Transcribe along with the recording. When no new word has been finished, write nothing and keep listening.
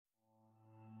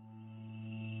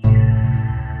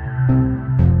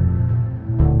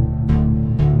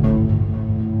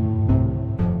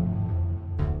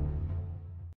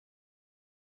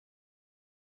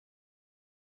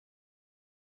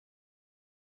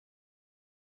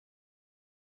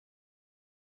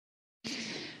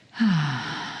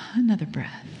Another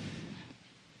breath.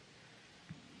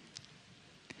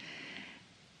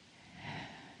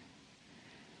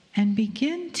 And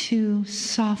begin to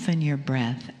soften your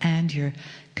breath and your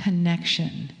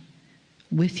connection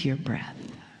with your breath.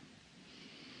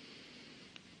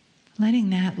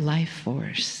 Letting that life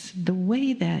force, the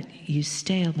way that you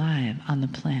stay alive on the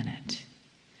planet,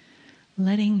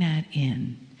 letting that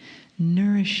in,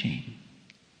 nourishing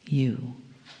you,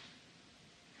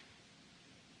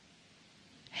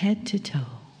 head to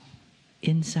toe,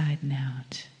 inside and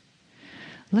out.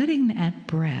 Letting that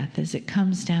breath, as it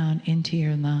comes down into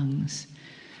your lungs,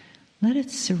 let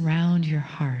it surround your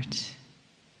heart.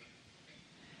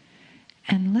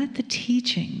 And let the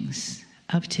teachings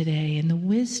of today and the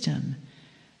wisdom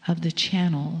of the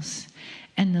channels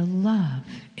and the love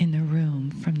in the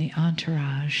room from the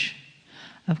entourage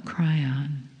of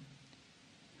Kryon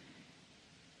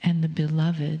and the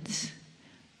beloveds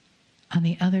on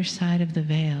the other side of the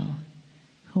veil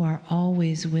who are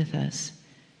always with us,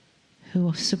 who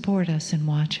will support us and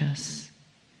watch us,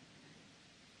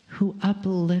 who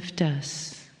uplift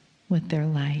us with their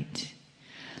light.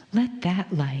 Let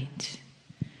that light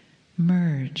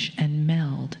merge and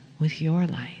meld with your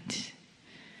light.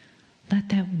 Let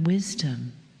that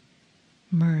wisdom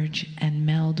merge and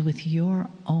meld with your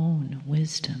own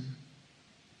wisdom.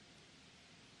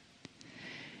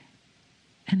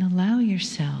 And allow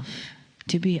yourself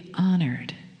to be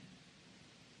honored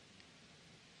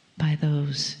by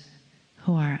those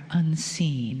who are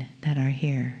unseen that are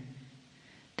here,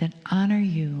 that honor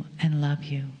you and love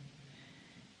you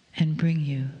and bring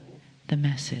you the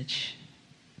message.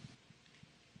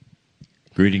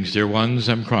 Greetings, dear ones.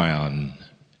 I'm Kryon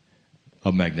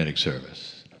of Magnetic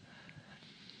Service.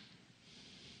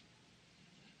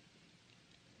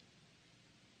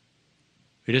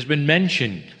 It has been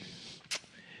mentioned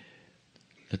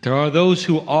that there are those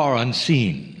who are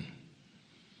unseen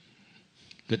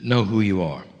that know who you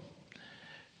are,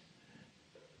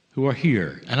 who are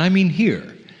here. And I mean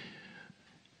here.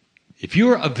 If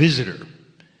you're a visitor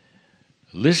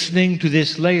listening to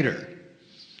this later,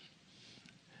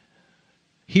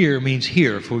 here means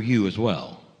here for you as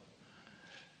well.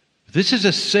 This is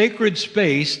a sacred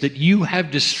space that you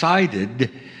have decided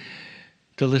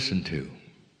to listen to.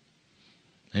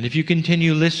 And if you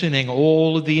continue listening,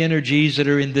 all of the energies that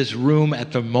are in this room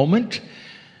at the moment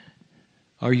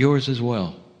are yours as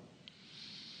well.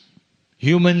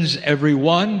 Humans,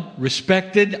 everyone,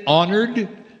 respected, honored,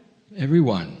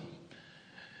 everyone.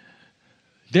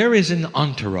 There is an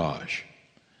entourage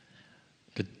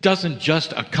that doesn't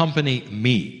just accompany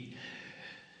me.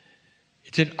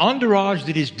 It's an entourage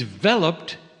that is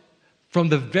developed from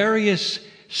the various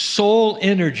soul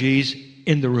energies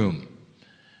in the room.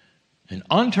 An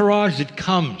entourage that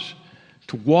comes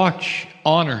to watch,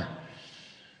 honor,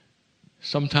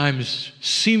 sometimes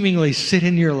seemingly sit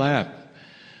in your lap,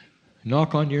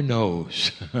 knock on your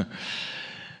nose,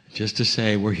 just to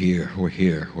say, we're here, we're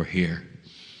here, we're here.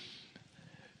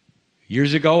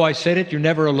 Years ago I said it, you're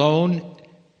never alone.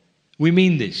 We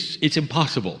mean this. It's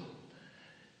impossible.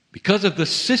 Because of the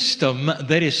system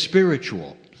that is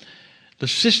spiritual, the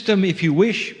system, if you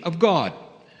wish, of God.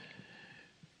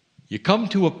 You come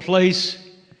to a place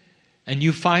and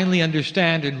you finally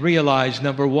understand and realize,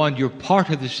 number one, you're part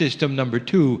of the system. Number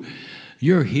two,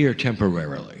 you're here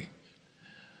temporarily.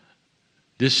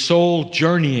 This soul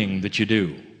journeying that you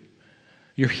do,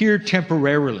 you're here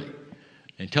temporarily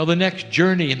until the next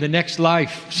journey in the next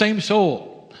life, same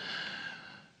soul.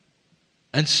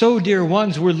 And so, dear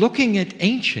ones, we're looking at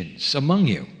ancients among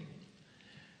you.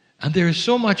 And there is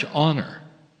so much honor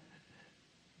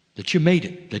that you made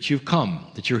it, that you've come,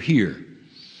 that you're here.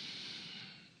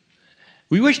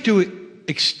 We wish to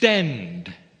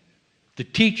extend the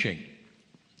teaching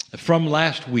from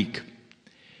last week.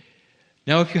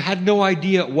 Now, if you had no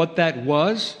idea what that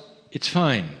was, it's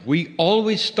fine. We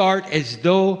always start as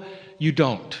though you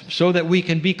don't, so that we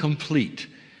can be complete.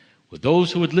 With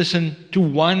those who would listen to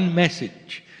one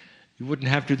message, you wouldn't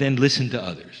have to then listen to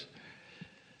others.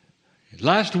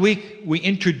 Last week, we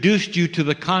introduced you to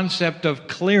the concept of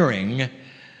clearing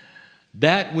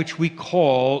that which we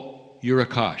call your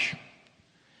Akash.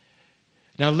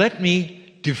 Now, let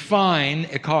me define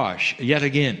Akash yet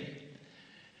again.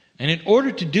 And in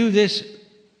order to do this,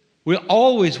 we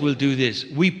always will do this.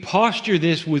 We posture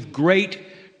this with great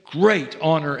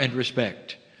honor and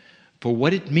respect for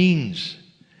what it means.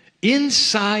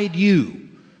 Inside you,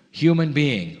 human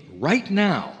being, right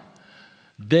now,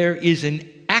 there is an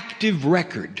active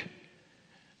record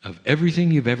of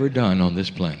everything you've ever done on this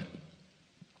planet.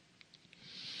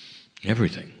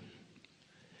 Everything.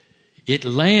 It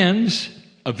lands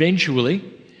eventually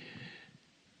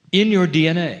in your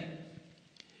DNA.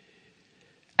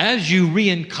 As you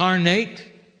reincarnate,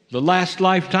 the last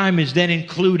lifetime is then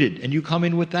included, and you come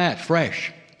in with that,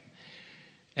 fresh.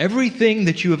 Everything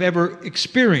that you have ever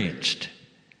experienced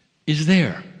is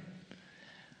there.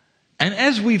 And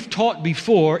as we've taught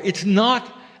before, it's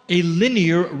not a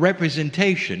linear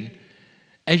representation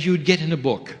as you would get in a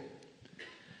book.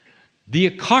 The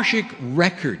Akashic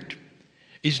record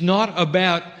is not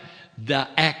about the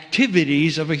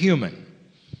activities of a human.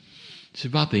 It's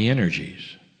about the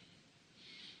energies.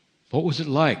 What was it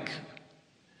like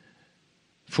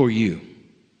for you?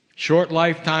 Short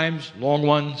lifetimes, long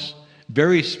ones,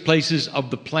 various places of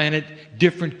the planet,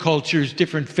 different cultures,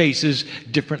 different faces,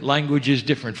 different languages,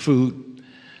 different food.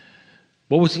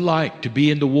 What was it like to be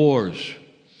in the wars,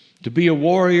 to be a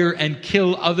warrior and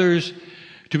kill others,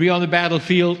 to be on the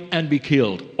battlefield and be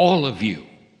killed? All of you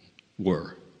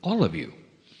were. All of you.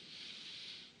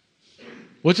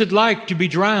 What's it like to be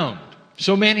drowned?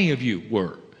 So many of you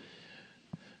were.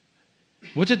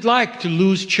 What's it like to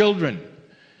lose children?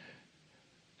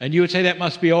 And you would say that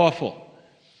must be awful.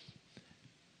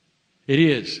 It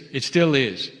is. It still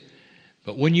is.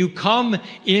 But when you come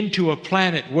into a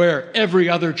planet where every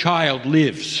other child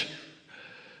lives,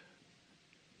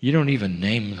 you don't even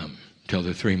name them till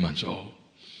they're 3 months old.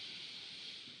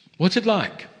 What's it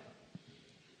like?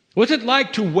 What's it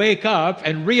like to wake up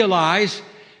and realize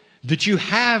that you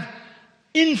have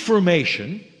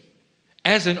information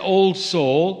as an old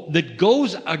soul that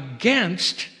goes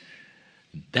against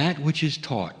that which is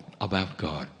taught about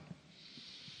God?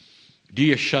 Do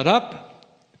you shut up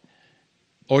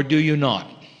or do you not?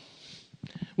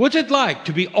 What's it like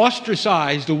to be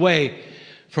ostracized away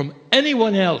from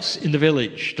anyone else in the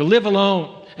village, to live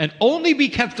alone and only be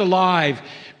kept alive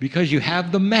because you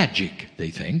have the magic, they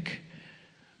think,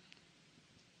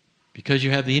 because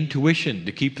you have the intuition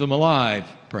to keep them alive,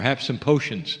 perhaps some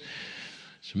potions,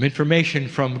 some information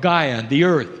from Gaia and the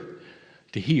earth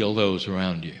to heal those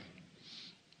around you?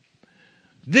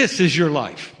 This is your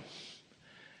life.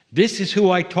 This is who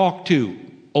I talk to,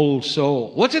 old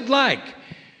soul. What's it like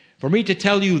for me to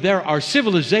tell you there are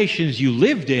civilizations you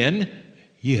lived in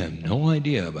you have no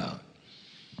idea about?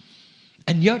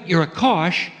 And yet your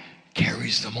Akash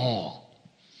carries them all.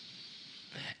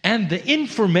 And the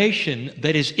information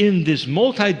that is in this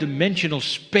multidimensional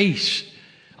space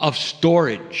of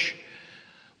storage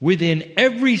within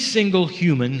every single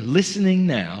human listening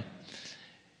now,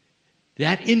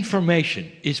 that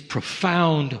information is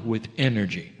profound with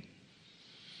energy.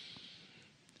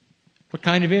 What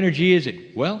kind of energy is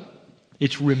it? Well,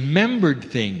 it's remembered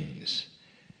things.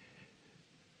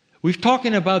 We've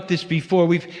talking about this before.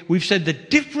 We've said the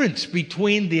difference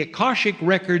between the Akashic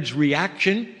Records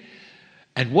reaction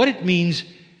and what it means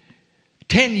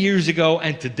 10 years ago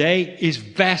and today is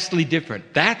vastly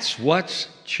different. That's what's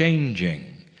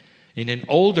changing. In an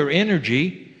older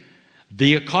energy,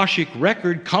 the Akashic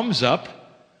Record comes up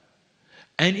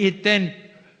and it then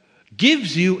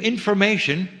gives you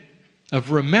information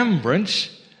of remembrance,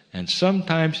 and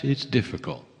sometimes it's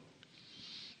difficult.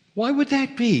 Why would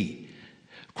that be?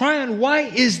 Kryon, why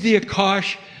is the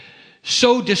Akash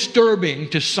so disturbing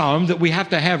to some that we have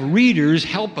to have readers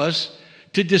help us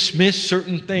to dismiss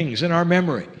certain things in our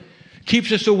memory?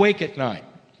 Keeps us awake at night.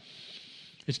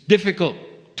 It's difficult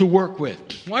to work with.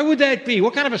 Why would that be?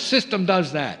 What kind of a system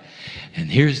does that? And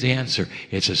here's the answer.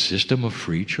 It's a system of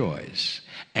free choice.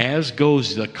 As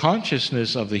goes the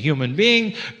consciousness of the human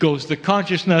being, goes the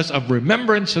consciousness of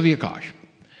remembrance of the Akash.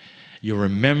 You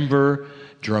remember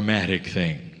dramatic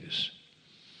things.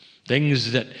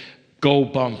 Things that go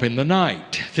bump in the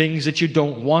night. Things that you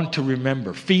don't want to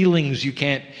remember. Feelings you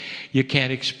can't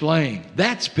explain.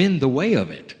 That's been the way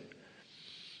of it.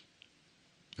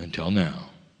 Until now.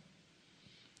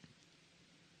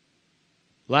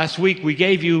 Last week we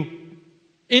gave you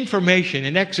information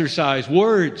and exercise,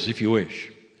 words if you wish,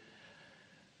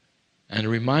 and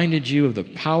reminded you of the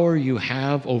power you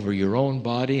have over your own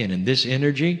body and in this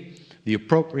energy, the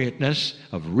appropriateness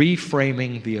of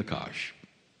reframing the Akash.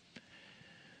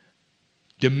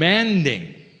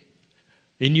 Demanding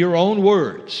in your own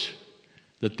words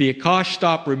that the Akash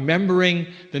stop remembering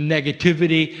the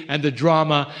negativity and the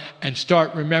drama and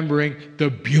start remembering the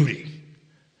beauty.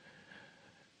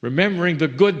 Remembering the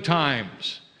good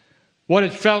times, what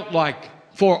it felt like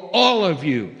for all of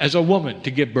you as a woman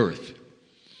to give birth.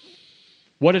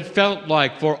 What it felt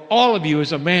like for all of you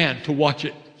as a man to watch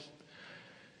it.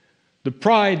 The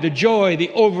pride, the joy,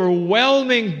 the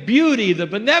overwhelming beauty, the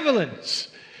benevolence.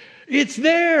 It's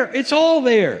there. It's all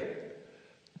there.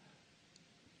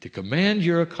 To command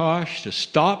your Akash to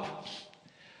stop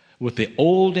with the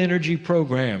old energy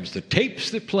programs, the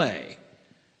tapes that play,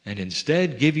 and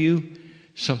instead give you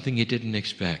something you didn't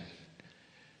expect.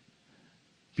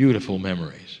 Beautiful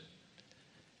memories.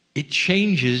 It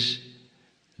changes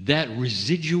that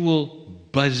residual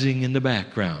buzzing in the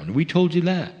background. We told you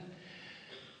that.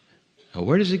 Now,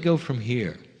 where does it go from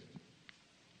here?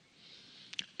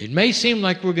 It may seem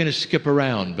like we're going to skip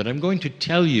around, but I'm going to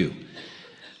tell you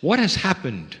what has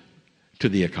happened to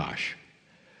the Akash,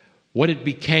 what it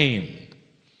became.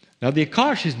 Now, the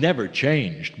Akash has never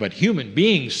changed, but human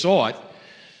beings saw it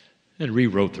and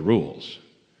rewrote the rules.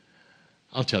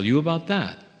 I'll tell you about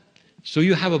that. So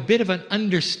you have a bit of an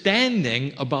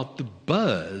understanding about the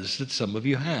buzz that some of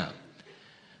you have.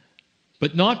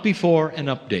 But not before an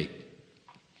update.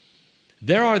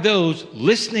 There are those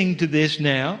listening to this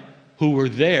now who were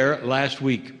there last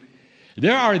week.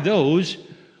 There are those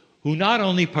who not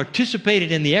only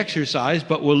participated in the exercise,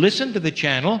 but will listen to the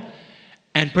channel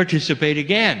and participate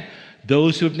again.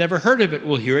 Those who have never heard of it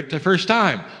will hear it the first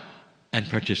time and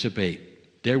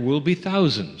participate. There will be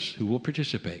thousands who will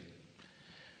participate.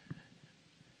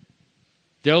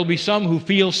 There will be some who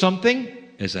feel something,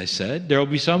 as I said. There will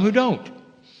be some who don't.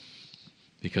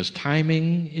 Because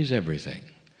timing is everything.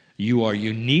 You are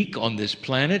unique on this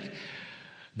planet.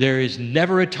 There is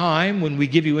never a time when we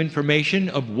give you information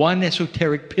of one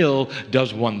esoteric pill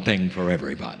does one thing for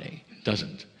everybody. It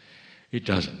doesn't. It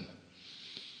doesn't.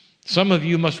 Some of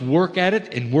you must work at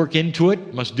it and work into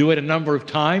it, must do it a number of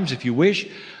times if you wish.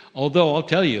 Although, I'll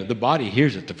tell you, the body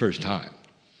hears it the first time.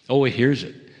 Oh, it hears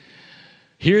it.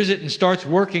 Hears it and starts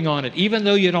working on it, even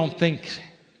though you don't think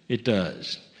it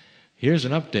does. Here's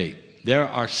an update. There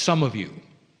are some of you,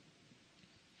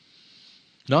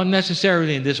 not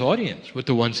necessarily in this audience, but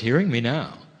the ones hearing me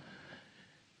now,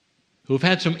 who've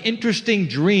had some interesting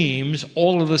dreams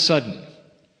all of a sudden.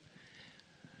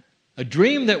 A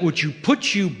dream that would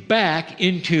put you back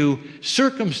into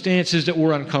circumstances that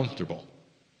were uncomfortable.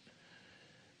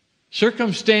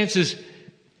 Circumstances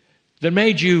that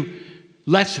made you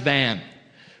less than.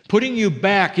 Putting you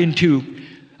back into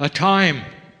a time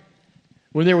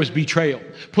when there was betrayal.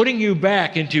 Putting you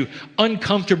back into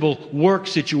uncomfortable work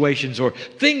situations or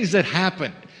things that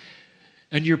happened.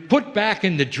 And you're put back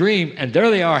in the dream, and there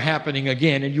they are happening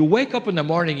again. And you wake up in the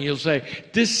morning and you'll say,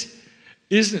 this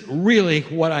isn't really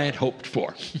what I had hoped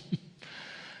for.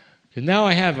 And now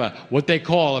I have what they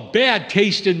call a bad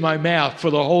taste in my mouth for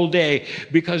the whole day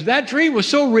because that dream was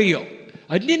so real.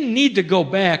 I didn't need to go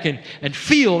back and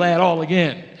feel that all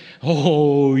again.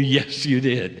 Oh, yes, you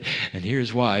did. And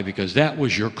here's why, because that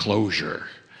was your closure.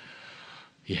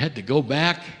 You had to go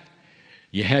back.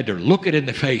 You had to look it in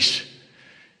the face.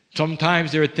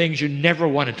 Sometimes there are things you never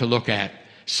wanted to look at.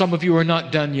 Some of you are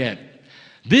not done yet.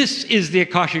 This is the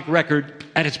Akashic record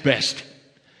at its best.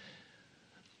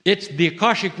 It's the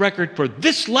Akashic record for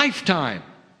this lifetime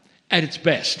at its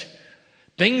best.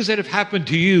 Things that have happened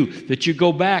to you that you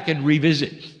go back and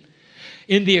revisit.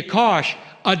 In the Akash,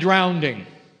 a drowning,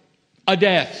 a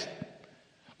death,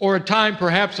 or a time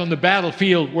perhaps on the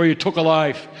battlefield where you took a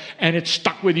life and it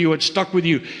stuck with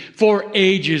you for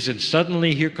ages, and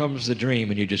suddenly here comes the dream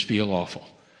and you just feel awful.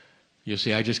 You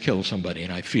see, I just killed somebody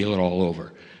and I feel it all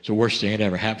over. It's the worst thing that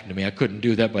ever happened to me. I couldn't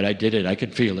do that, but I did it. I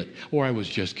could feel it. Or I was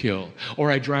just killed.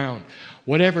 Or I drowned.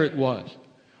 Whatever it was.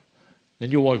 Then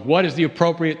you'll wonder, what is the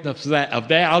appropriateness of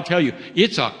that? I'll tell you,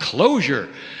 it's a closure.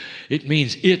 It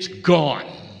means it's gone.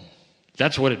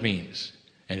 That's what it means.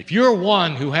 And if you're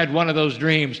one who had one of those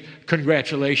dreams,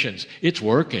 congratulations. It's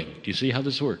working. Do you see how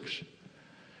this works?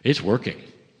 It's working.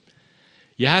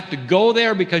 You have to go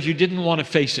there because you didn't want to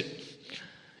face it.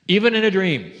 Even in a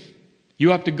dream. You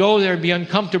have to go there and be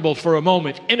uncomfortable for a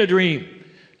moment in a dream.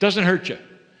 Doesn't hurt you.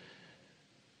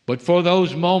 But for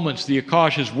those moments, the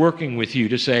Akash is working with you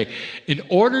to say, in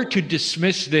order to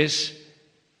dismiss this,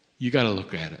 you got to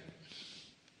look at it.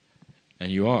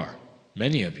 And you are,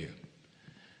 many of you.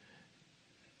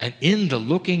 And in the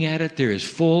looking at it, there is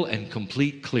full and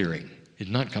complete clearing.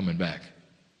 It's not coming back.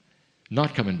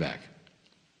 Not coming back.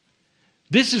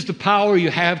 This is the power you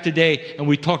have today, and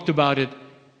we talked about it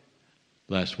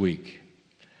last week.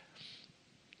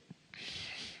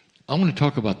 I want to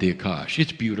talk about the Akash.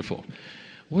 It's beautiful.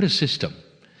 What a system.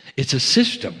 It's a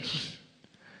system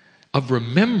of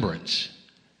remembrance.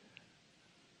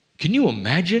 Can you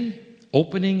imagine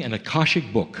opening an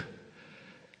Akashic book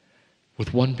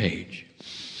with one page?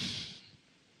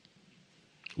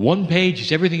 One page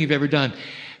is everything you've ever done.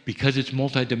 Because it's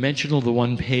multidimensional, the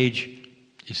one page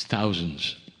is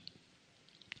thousands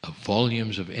of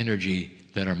volumes of energy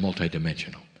that are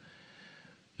multidimensional.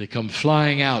 They come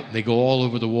flying out. They go all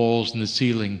over the walls and the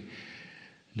ceiling.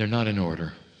 They're not in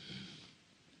order.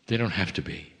 They don't have to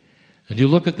be. And you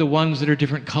look at the ones that are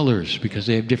different colors because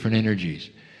they have different energies.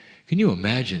 Can you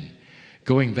imagine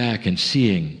going back and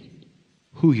seeing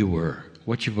who you were,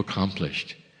 what you've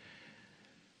accomplished?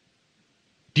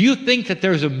 Do you think that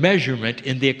there's a measurement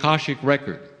in the Akashic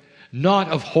record, not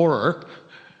of horror,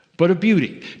 but of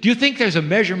beauty? Do you think there's a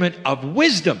measurement of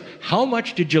wisdom? How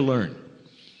much did you learn?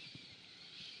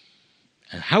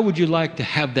 And how would you like to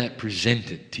have that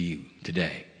presented to you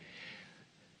today,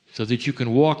 so that you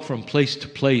can walk from place to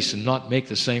place and not make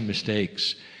the same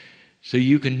mistakes, so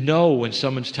you can know when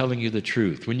someone's telling you the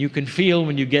truth, when you can feel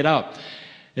when you get up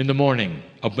in the morning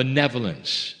a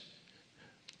benevolence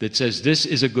that says, this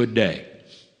is a good day.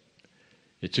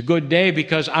 It's a good day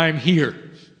because I'm here.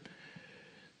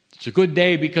 It's a good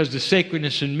day because the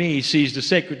sacredness in me sees the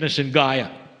sacredness in Gaia.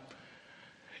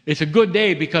 It's a good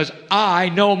day because I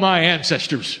know my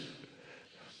ancestors.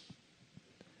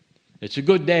 It's a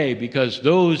good day because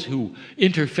those who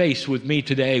interface with me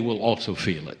today will also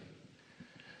feel it.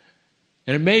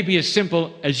 And it may be as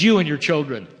simple as you and your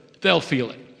children. They'll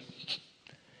feel it.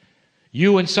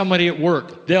 You and somebody at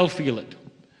work, they'll feel it.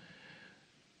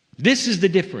 This is the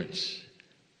difference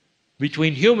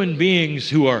between human beings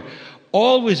who are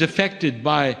always affected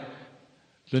by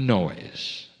the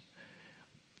noise,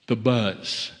 the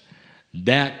buzz,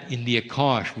 that in the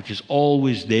Akash, which is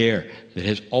always there, that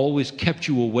has always kept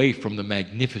you away from the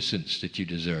magnificence that you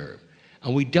deserve.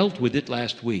 And we dealt with it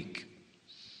last week.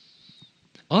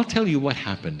 I'll tell you what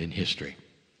happened in history.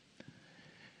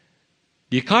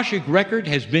 The Akashic record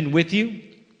has been with you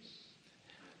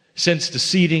since the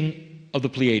seeding of the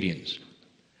Pleiadians.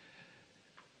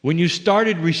 When you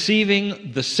started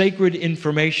receiving the sacred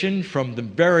information from the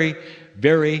very,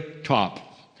 very top,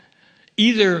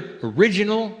 either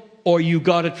original or you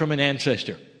got it from an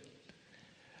ancestor,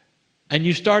 and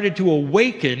you started to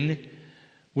awaken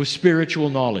with spiritual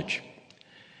knowledge.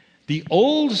 The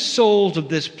old souls of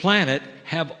this planet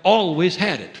have always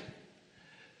had it.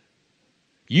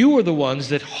 You are the ones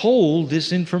that hold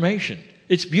this information.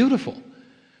 It's beautiful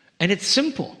and it's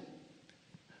simple.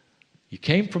 You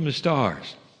came from the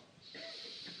stars.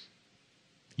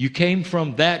 You came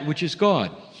from that which is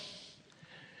God.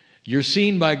 You're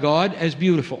seen by God as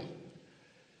beautiful.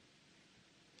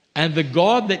 And the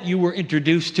God that you were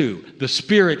introduced to, the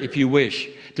Spirit, if you wish,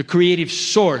 the creative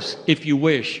source, if you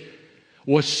wish,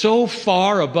 was so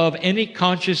far above any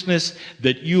consciousness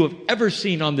that you have ever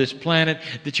seen on this planet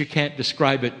that you can't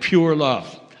describe it. Pure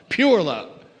love. Pure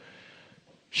love.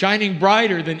 Shining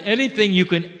brighter than anything you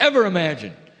can ever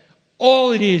imagine.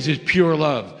 All it is pure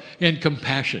love and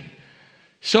compassion.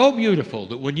 So beautiful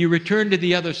that when you return to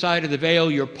the other side of the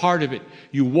veil, you're part of it.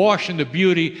 You wash in the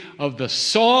beauty of the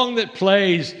song that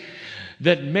plays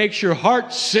that makes your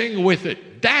heart sing with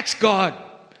it. That's God.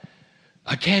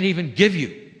 I can't even give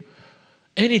you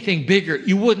anything bigger.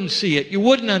 You wouldn't see it. You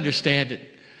wouldn't understand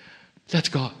it. That's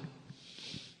God.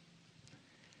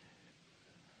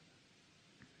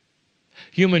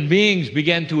 Human beings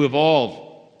began to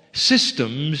evolve.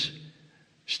 Systems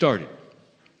started.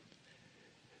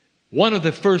 One of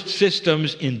the first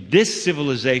systems in this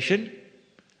civilization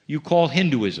you call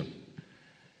Hinduism.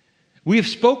 We have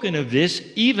spoken of this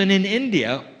even in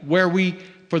India, where we,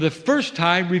 for the first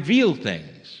time, revealed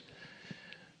things.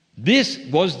 This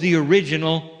was the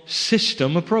original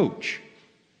system approach,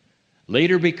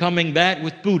 later becoming that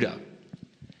with Buddha.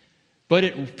 But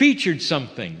it featured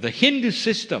something. The Hindu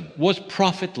system was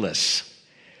profitless,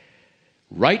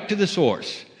 right to the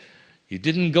source. You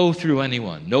didn't go through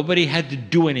anyone. Nobody had to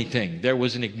do anything. There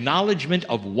was an acknowledgement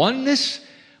of oneness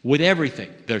with everything.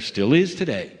 There still is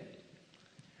today.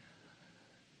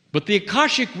 But the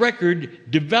Akashic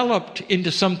record developed into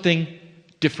something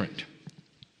different.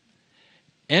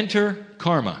 Enter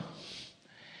karma.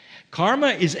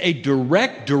 Karma is a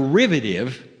direct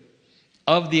derivative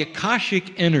of the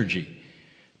Akashic energy.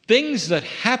 Things that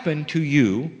happen to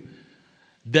you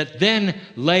that then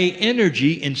lay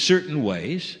energy in certain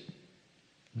ways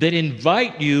that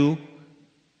invite you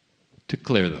to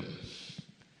clear them.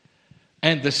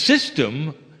 And the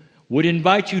system would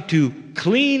invite you to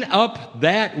clean up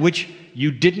that which you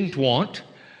didn't want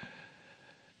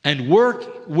and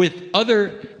work with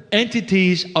other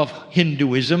entities of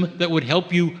Hinduism that would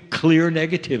help you clear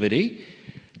negativity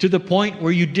to the point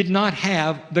where you did not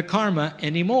have the karma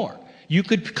anymore. You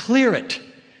could clear it.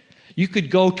 You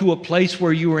could go to a place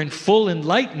where you were in full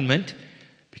enlightenment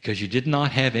because you did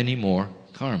not have any more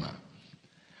karma.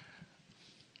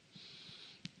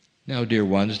 Now, dear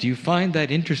ones, do you find that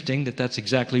interesting that that's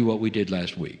exactly what we did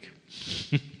last week?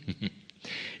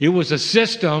 It was a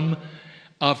system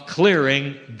of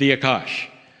clearing the Akash.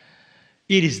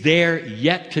 It is there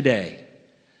yet today.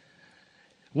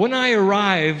 When I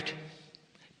arrived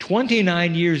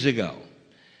 29 years ago,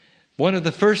 One of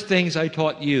the first things I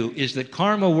taught you is that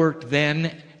karma worked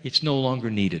then, it's no longer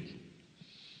needed.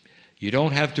 You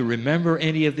don't have to remember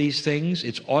any of these things.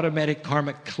 It's automatic.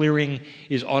 Karmic clearing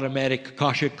is automatic.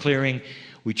 Akashic clearing.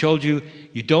 We told you,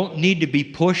 you don't need to be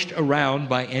pushed around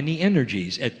by any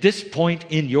energies. At this point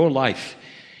in your life,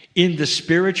 in the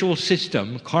spiritual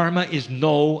system, karma is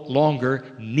no longer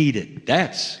needed.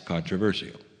 That's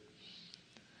controversial.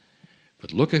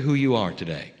 But look at who you are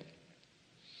today.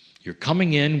 You're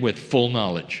coming in with full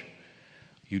knowledge.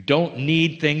 You don't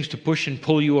need things to push and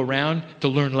pull you around to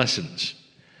learn lessons.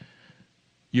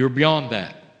 You're beyond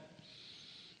that.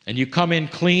 And you come in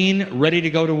clean, ready to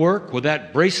go to work with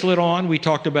that bracelet on we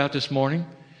talked about this morning.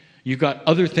 You've got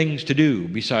other things to do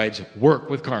besides work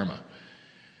with karma.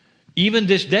 Even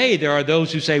this day, there are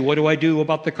those who say, what do I do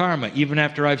about the karma? Even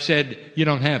after I've said, you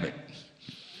don't have it.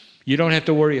 You don't have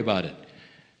to worry about it.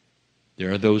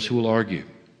 There are those who will argue.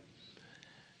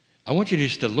 I want you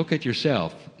just to look at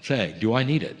yourself, say, do I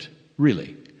need it?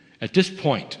 Really? At this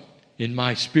point in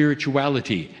my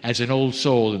spirituality as an old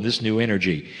soul in this new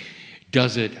energy,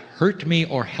 does it hurt me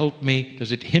or help me?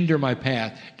 Does it hinder my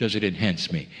path? Does it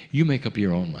enhance me? You make up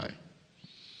your own mind.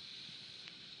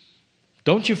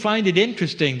 Don't you find it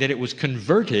interesting that it was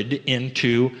converted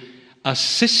into a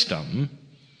system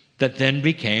that then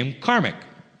became karmic?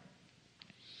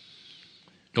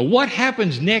 Now, what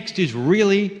happens next is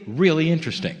really, really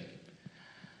interesting.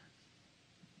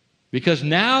 Because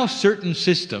now certain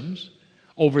systems,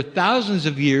 over thousands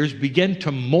of years, begin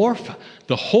to morph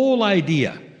the whole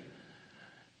idea.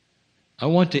 I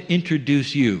want to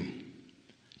introduce you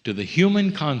to the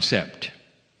human concept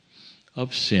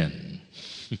of sin.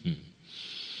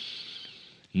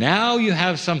 Now you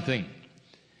have something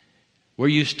where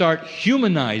you start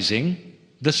humanizing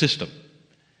the system.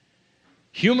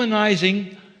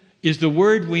 Humanizing is the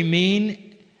word we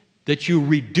mean that you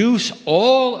reduce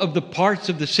all of the parts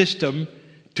of the system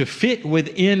to fit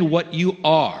within what you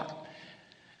are,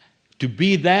 to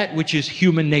be that which is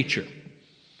human nature.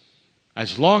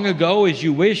 As long ago as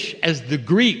you wish, as the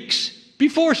Greeks,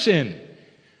 before sin,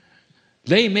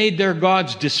 they made their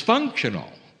gods dysfunctional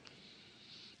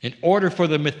in order for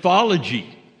the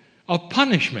mythology of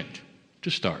punishment to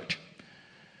start.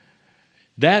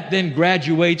 That then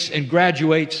graduates and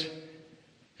graduates,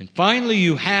 and finally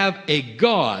you have a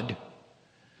God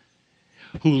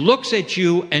who looks at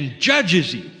you and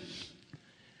judges you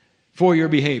for your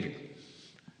behavior.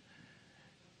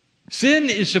 Sin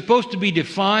is supposed to be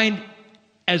defined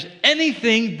as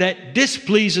anything that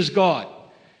displeases God.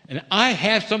 And I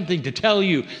have something to tell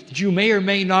you that you may or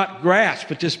may not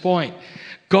grasp at this point.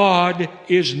 God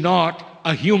is not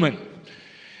a human.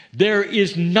 There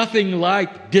is nothing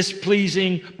like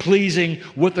displeasing, pleasing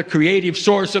with the creative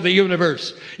source of the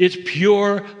universe. It's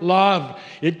pure love.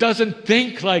 It doesn't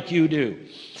think like you do.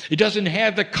 It doesn't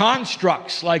have the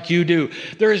constructs like you do.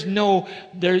 There is not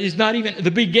even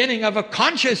the beginning of a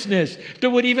consciousness that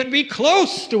would even be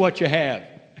close to what you have.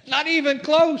 Not even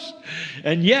close.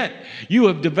 And yet, you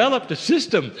have developed a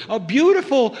system, a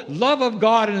beautiful love of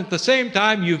God, and at the same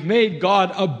time, you've made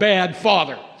God a bad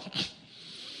father.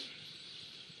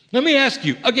 Let me ask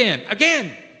you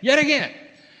yet again,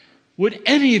 would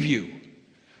any of you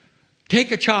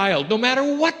take a child, no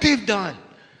matter what they've done,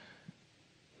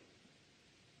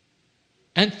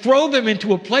 and throw them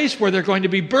into a place where they're going to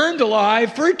be burned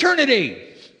alive for eternity?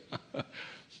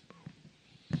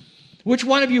 Which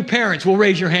one of you parents will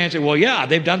raise your hand and say, well, yeah,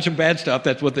 they've done some bad stuff,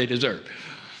 that's what they deserve?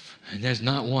 And there's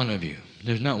not one of you.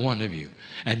 There's not one of you.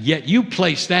 And yet you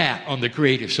place that on the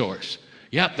creative source.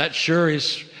 Yep, that sure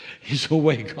is the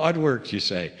way God works, you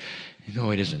say.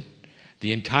 No, it isn't.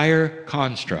 The entire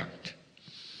construct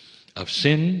of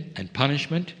sin and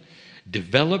punishment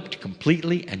developed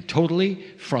completely and totally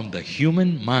from the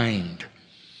human mind.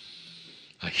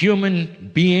 A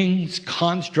human being's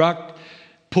construct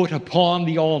put upon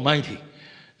the Almighty,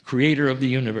 creator of the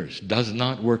universe. Does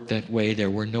not work that way. There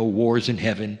were no wars in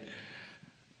heaven.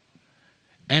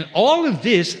 And all of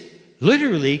this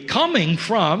literally coming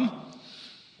from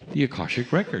the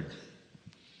Akashic record.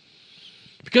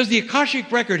 Because the Akashic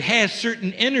record has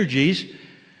certain energies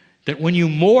that when you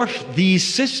morph these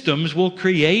systems will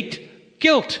create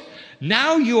guilt.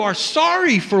 Now you are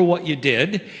sorry for what you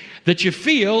did that you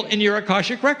feel in your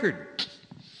Akashic record.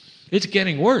 It's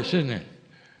getting worse, isn't it?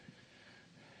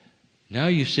 Now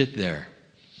you sit there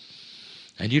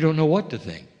and you don't know what to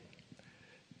think.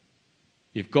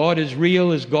 If God is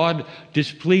real, is God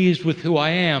displeased with who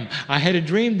I am? I had a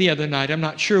dream the other night. I'm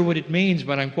not sure what it means,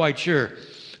 but I'm quite sure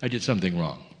I did something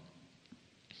wrong.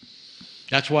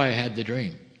 That's why I had the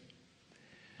dream.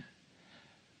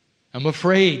 I'm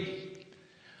afraid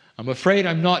I'm afraid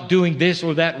I'm not doing this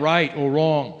or that right or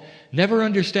wrong. Never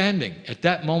understanding at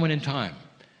that moment in time.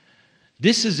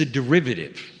 This is a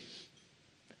derivative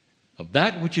of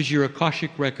that which is your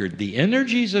Akashic record. The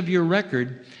energies of your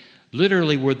record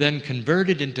literally were then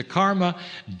converted into karma,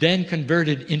 then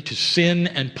converted into sin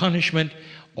and punishment.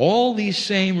 All these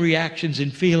same reactions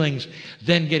and feelings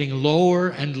then getting lower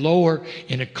and lower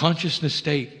in a consciousness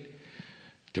state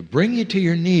to bring you to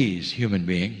your knees, human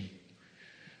being,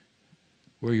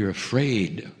 where you're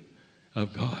afraid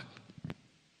of God.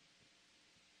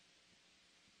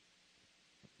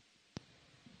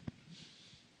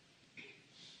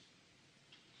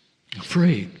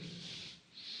 Afraid.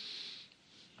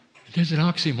 There's an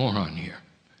oxymoron here.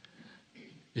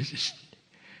 It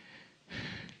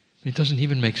doesn't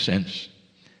even make sense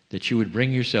that you would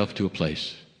bring yourself to a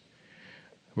place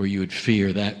where you would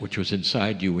fear that which was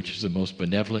inside you, which is the most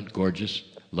benevolent, gorgeous,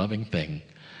 loving thing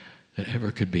that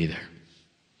ever could be there.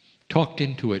 Talked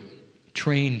into it,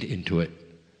 trained into it.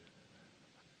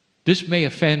 This may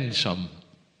offend some.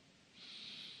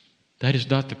 That is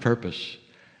not the purpose.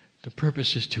 The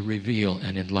purpose is to reveal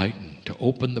and enlighten, to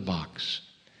open the box,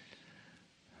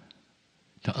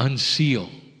 to unseal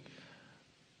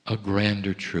a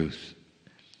grander truth,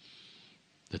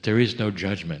 that there is no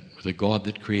judgment with a God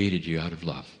that created you out of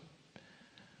love.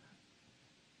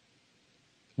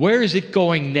 Where is it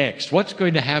going next? What's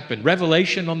going to happen?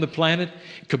 Revelation on the planet?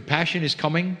 Compassion is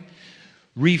coming?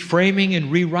 Reframing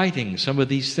and rewriting some of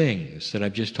these things that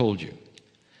I've just told you.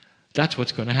 That's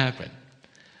what's going to happen.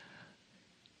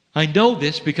 I know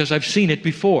this because I've seen it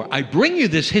before. I bring you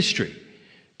this history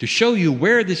to show you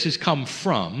where this has come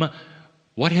from,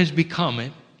 what has become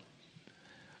it.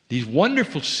 These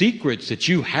wonderful secrets that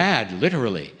you had,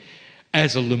 literally,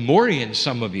 as a Lemurian,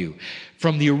 some of you,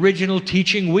 from the original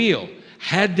teaching wheel,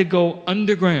 had to go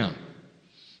underground,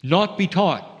 not be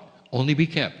taught, only be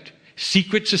kept.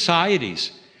 Secret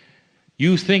societies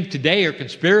you think today are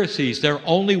conspiracies. They're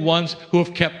only ones who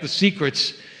have kept the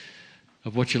secrets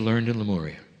of what you learned in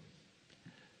Lemuria.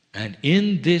 And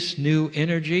in this new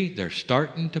energy, they're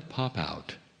starting to pop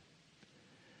out.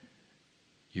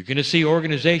 You're going to see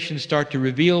organizations start to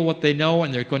reveal what they know,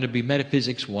 and they're going to be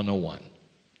Metaphysics 101.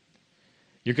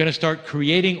 You're going to start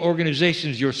creating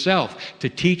organizations yourself to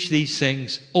teach these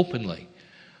things openly,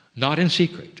 not in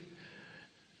secret.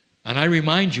 And I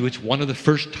remind you, it's one of the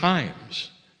first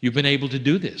times you've been able to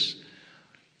do this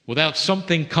without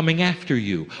something coming after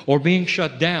you or being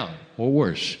shut down or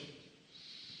worse.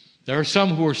 There are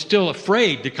some who are still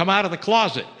afraid to come out of the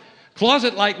closet.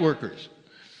 Closet light workers.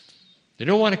 They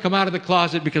don't want to come out of the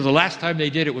closet because the last time they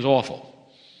did it was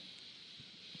awful.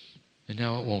 And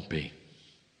now it won't be.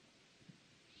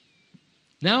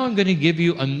 Now I'm going to give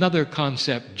you another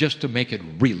concept just to make it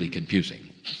really confusing.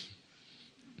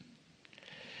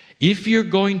 If you're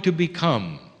going to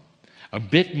become a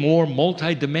bit more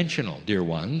multidimensional, dear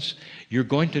ones, you're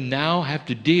going to now have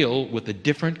to deal with a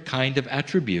different kind of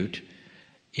attribute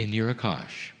in your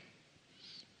Akash.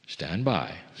 Stand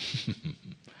by.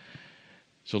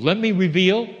 So let me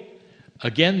reveal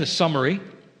again the summary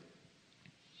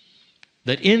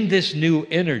that in this new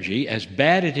energy, as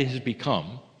bad as it has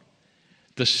become,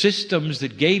 the systems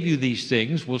that gave you these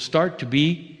things will start to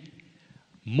be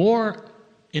more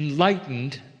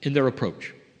enlightened in their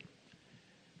approach.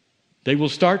 They will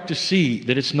start to see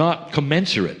that it's not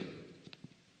commensurate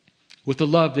with the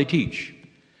love they teach.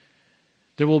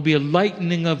 There will be a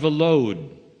lightening of the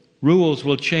load. Rules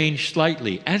will change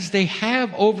slightly, as they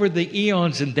have over the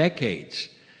eons and decades.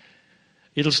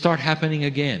 It'll start happening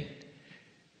again.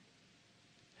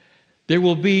 There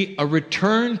will be a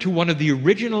return to one of the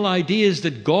original ideas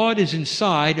that God is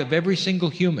inside of every single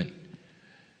human.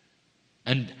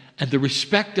 And the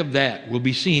respect of that will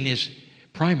be seen as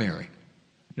primary,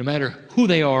 no matter who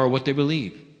they are or what they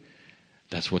believe.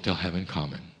 That's what they'll have in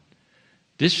common.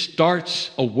 This starts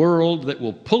a world that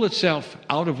will pull itself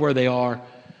out of where they are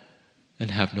and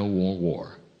have no more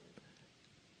war.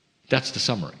 That's the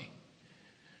summary.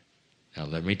 Now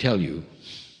let me tell you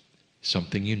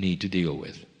something you need to deal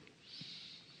with.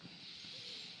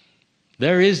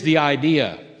 There is the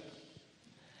idea,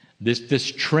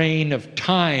 this train of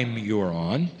time you're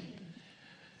on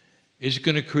is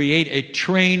going to create a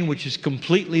train which is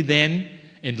completely then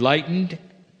enlightened,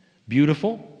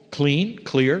 beautiful, clean,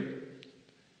 clear,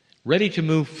 ready to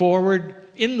move forward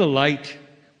in the light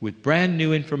with brand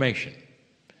new information.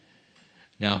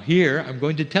 Now here, I'm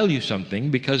going to tell you something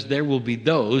because there will be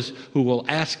those who will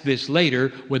ask this later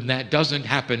when that doesn't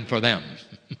happen for them.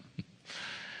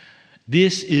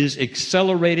 This is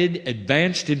accelerated,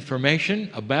 advanced information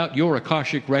about your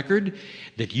Akashic record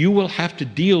that you will have to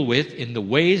deal with in the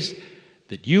ways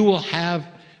that you will have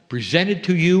presented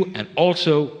to you, and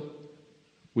also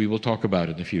we will talk about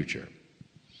in the future.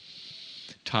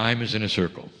 Time is in a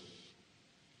circle.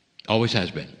 Always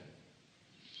has been.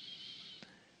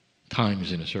 Time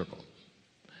is in a circle.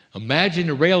 Imagine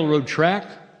a railroad track.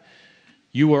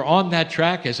 You are on that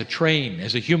track as a train,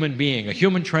 as a human being, a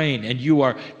human train, and you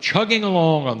are chugging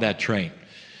along on that train.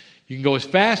 You can go as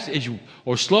fast as you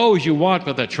or slow as you want,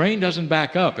 but the train doesn't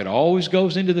back up. It always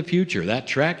goes into the future. That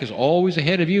track is always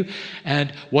ahead of you,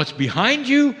 and what's behind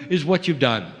you is what you've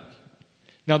done.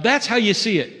 Now that's how you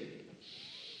see it.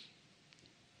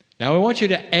 Now I want you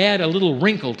to add a little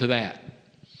wrinkle to that.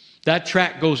 That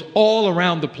track goes all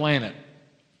around the planet.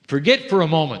 Forget for a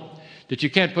moment that you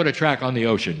can't put a track on the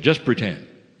ocean. Just pretend.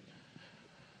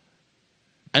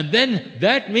 And then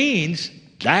that means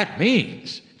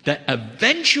that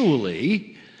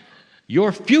eventually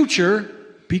your future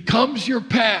becomes your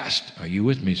past. Are you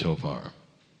with me so far?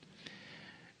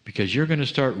 Because you're going to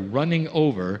start running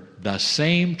over the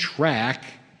same track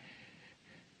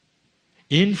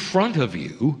in front of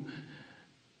you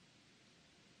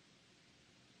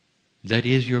that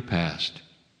is your past.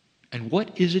 And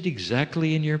what is it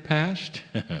exactly in your past?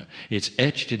 It's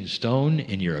etched in stone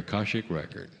in your Akashic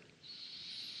record.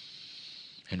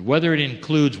 And whether it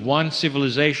includes one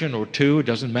civilization or two, it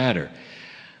doesn't matter.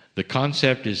 The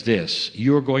concept is this: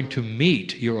 you're going to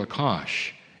meet your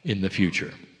Akash in the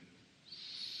future.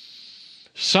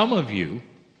 Some of you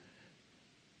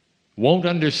won't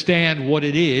understand what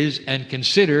it is and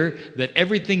consider that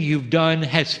everything you've done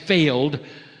has failed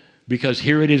because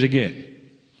here it is again.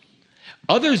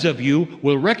 Others of you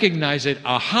will recognize that,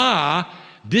 aha,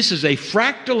 this is a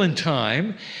fractal in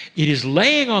time. It is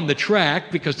laying on the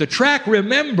track because the track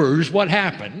remembers what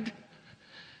happened.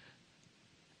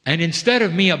 And instead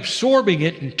of me absorbing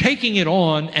it and taking it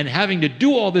on and having to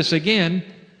do all this again,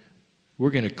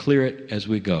 we're going to clear it as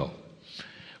we go.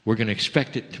 We're going to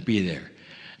expect it to be there.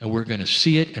 And we're going to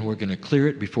see it and we're going to clear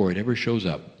it before it ever shows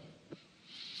up.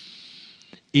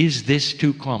 Is this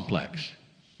too complex?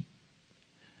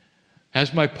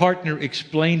 Has my partner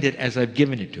explained it as I've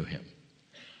given it to him?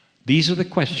 These are the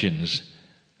questions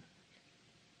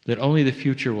that only the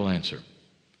future will answer.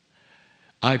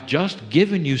 I've just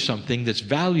given you something that's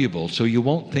valuable so you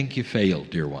won't think you failed,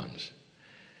 dear ones.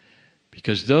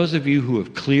 Because those of you who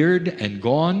have cleared and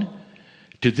gone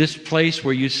to this place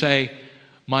where you say,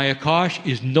 my Akash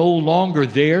is no longer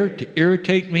there to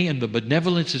irritate me and the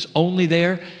benevolence is only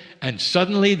there, and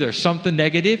suddenly there's something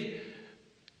negative.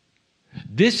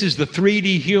 This is the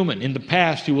 3D human in the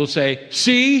past who will say,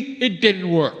 see, it didn't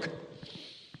work.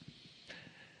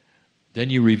 Then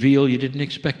you reveal you didn't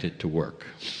expect it to work.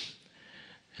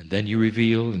 And then you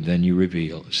reveal, and then you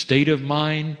reveal. State of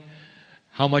mind,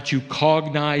 how much you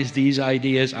cognize these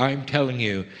ideas. I'm telling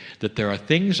you that there are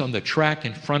things on the track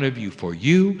in front of you for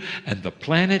you and the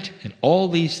planet and all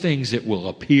these things that will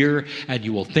appear, and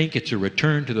you will think it's a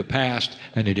return to the past,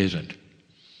 and it isn't.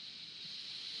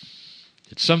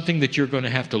 It's something that you're going to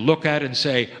have to look at and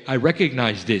say, I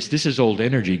recognize this. This is old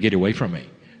energy. Get away from me.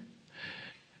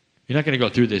 You're not going to go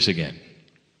through this again.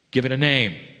 Give it a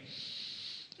name.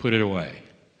 Put it away.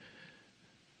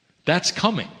 That's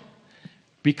coming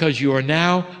because you are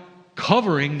now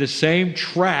covering the same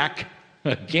track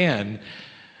again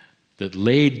that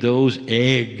laid those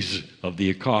eggs of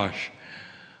the Akash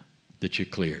that you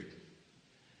cleared.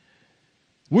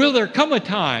 Will there come a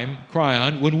time,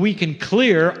 Kryon, when we can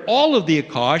clear all of the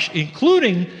Akash,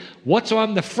 including what's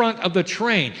on the front of the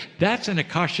train? That's an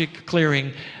Akashic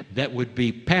clearing that would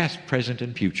be past, present,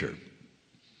 and future.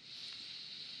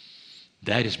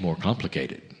 That is more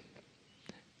complicated.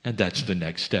 And that's the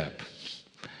next step.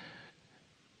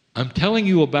 I'm telling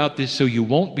you about this so you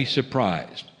won't be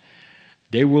surprised.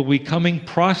 There will be coming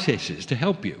processes to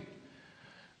help you.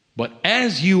 But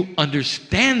as you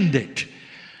understand it,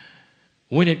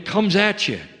 when it comes at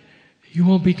you, you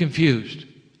won't be confused.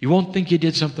 You won't think you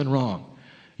did something wrong.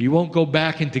 You won't go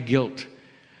back into guilt.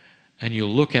 And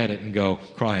you'll look at it and go,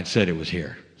 Kryon said it was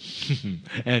here.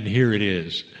 And here it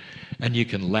is. And you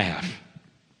can laugh.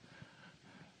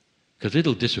 Because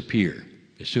it'll disappear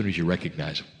as soon as you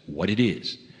recognize what it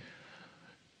is.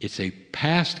 It's a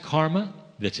past karma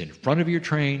that's in front of your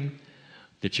train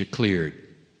that you cleared.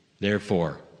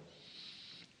 Therefore,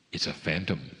 it's a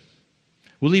phantom.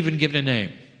 We'll even give it a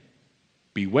name.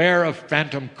 Beware of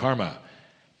phantom karma.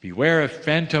 Beware of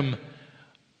phantom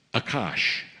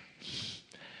Akash.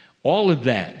 All of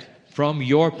that from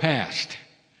your past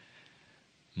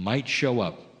might show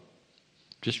up.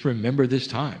 Just remember this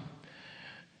time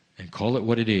and call it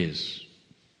what it is.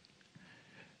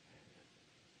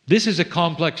 This is a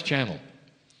complex channel.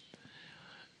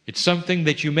 It's something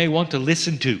that you may want to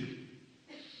listen to.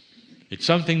 It's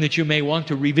something that you may want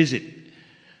to revisit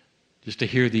just to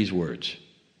hear these words.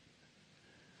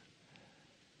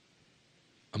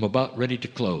 I'm about ready to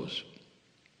close.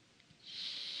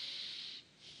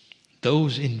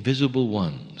 Those invisible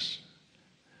ones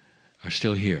are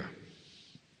still here.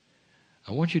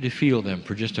 I want you to feel them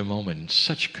for just a moment, and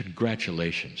such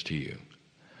congratulations to you.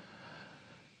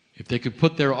 If they could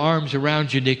put their arms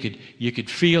around you, you could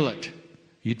feel it.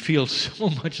 You'd feel so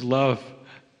much love.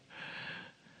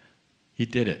 He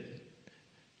did it.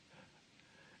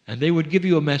 And they would give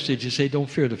you a message and say, don't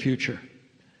fear the future.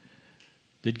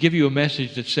 They'd give you a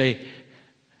message that say,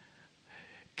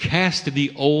 cast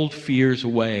the old fears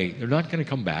away. They're not going to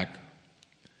come back.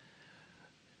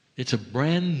 It's a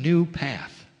brand new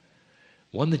path,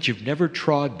 one that you've never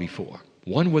trod before,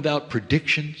 one without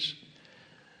predictions.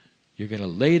 You're going to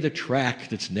lay the track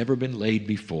that's never been laid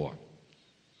before.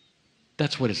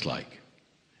 That's what it's like.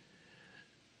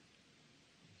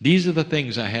 These are the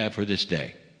things I have for this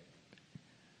day.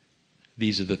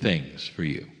 These are the things for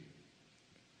you.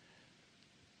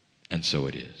 And so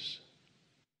it is.